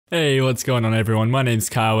Hey, what's going on everyone? My name's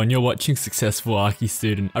Kyle and you're watching Successful Archi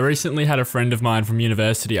Student. I recently had a friend of mine from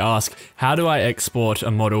university ask, how do I export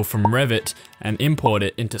a model from Revit and import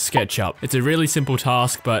it into Sketchup? It's a really simple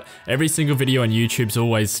task, but every single video on YouTube's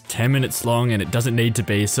always 10 minutes long and it doesn't need to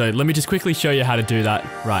be, so let me just quickly show you how to do that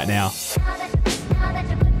right now.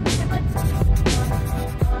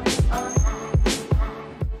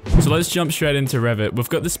 So let's jump straight into Revit. We've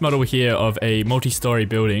got this model here of a multi-story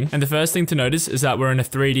building, and the first thing to notice is that we're in a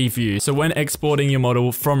 3D view. So when exporting your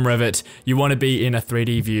model from Revit, you want to be in a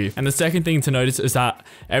 3D view. And the second thing to notice is that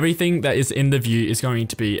everything that is in the view is going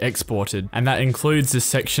to be exported, and that includes this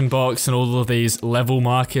section box and all of these level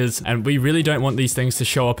markers, and we really don't want these things to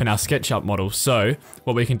show up in our SketchUp model. So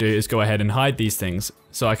what we can do is go ahead and hide these things.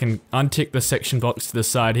 So I can untick the section box to the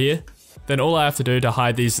side here. Then all I have to do to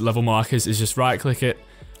hide these level markers is just right click it,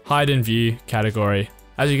 hide in view category.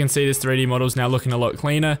 As you can see, this 3D model is now looking a lot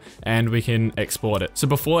cleaner and we can export it. So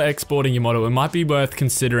before exporting your model, it might be worth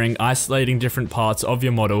considering isolating different parts of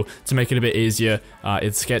your model to make it a bit easier in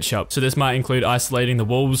SketchUp. So this might include isolating the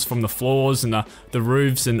walls from the floors and the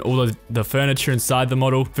roofs and all of the furniture inside the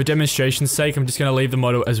model. For demonstration's sake, I'm just going to leave the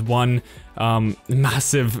model as one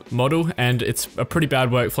massive model, and it's a pretty bad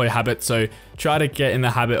workflow habit, so try to get in the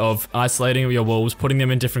habit of isolating your walls, putting them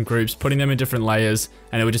in different groups, putting them in different layers,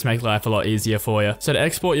 and it will just make life a lot easier for you. So to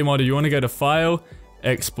export your model, you want to go to File,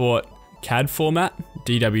 Export, CAD Format,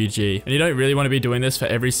 DWG. And you don't really want to be doing this for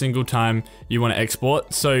every single time you want to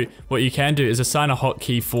export, so what you can do is assign a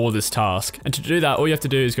hotkey for this task. And to do that, all you have to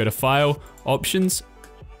do is go to File, Options,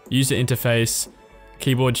 User Interface,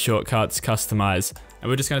 Keyboard Shortcuts, Customize. And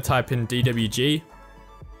we're just going to type in DWG.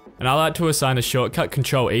 And I like to assign a shortcut,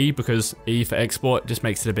 Control E, because E for export just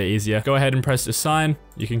makes it a bit easier. Go ahead and press Assign.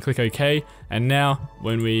 You can click OK. And now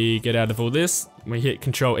when we get out of all this, we hit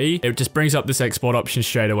Control E, it just brings up this export option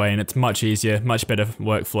straight away, and it's much easier, much better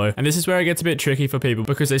workflow. And this is where it gets a bit tricky for people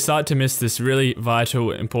because they start to miss this really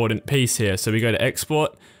vital, important piece here. So we go to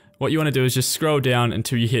Export. What you want to do is just scroll down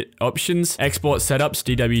until you hit Options, Export Setups,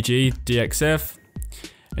 DWG, DXF.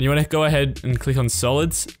 And you want to go ahead and click on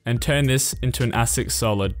solids and turn this into an ASIC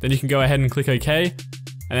solid. Then you can go ahead and click OK.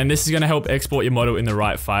 And then this is going to help export your model in the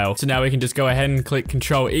right file. So now we can just go ahead and click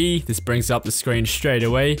Control E. This brings up the screen straight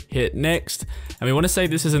away. Hit next. And we want to say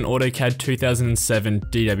this is an AutoCAD 2007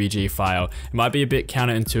 DWG file. It might be a bit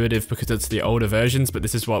counterintuitive because it's the older versions, but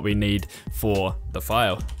this is what we need for the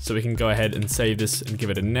file. So we can go ahead and save this and give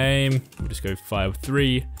it a name. We'll just go File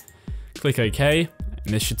 3. Click OK.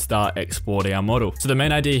 And this should start exporting our model. So the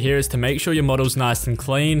main idea here is to make sure your model's nice and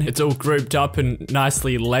clean. It's all grouped up and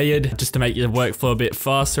nicely layered just to make your workflow a bit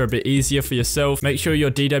faster, a bit easier for yourself. Make sure your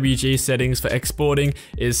DWG settings for exporting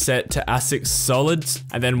is set to ASIC solids.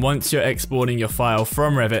 And then once you're exporting your file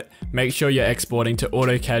from Revit, make sure you're exporting to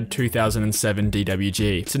AutoCAD 2007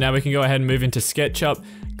 DWG. So now we can go ahead and move into SketchUp,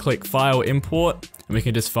 click File, Import, and we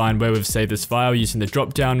can just find where we've saved this file using the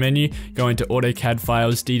drop down menu, go into AutoCAD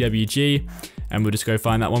Files, DWG, and we'll just go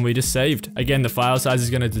find that one we just saved. Again, the file size is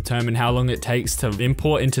going to determine how long it takes to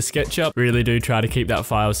import into SketchUp. Really do try to keep that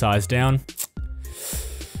file size down.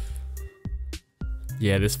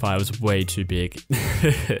 Yeah, this file is way too big.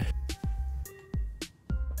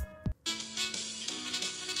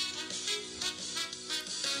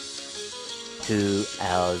 2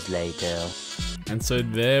 hours later. And so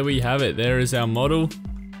there we have it. There is our model.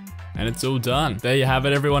 And it's all done. There you have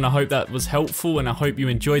it, everyone. I hope that was helpful and I hope you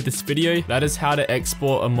enjoyed this video. That is how to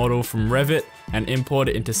export a model from Revit and import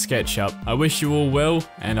it into SketchUp. I wish you all well,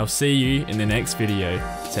 and I'll see you in the next video.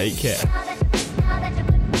 Take care.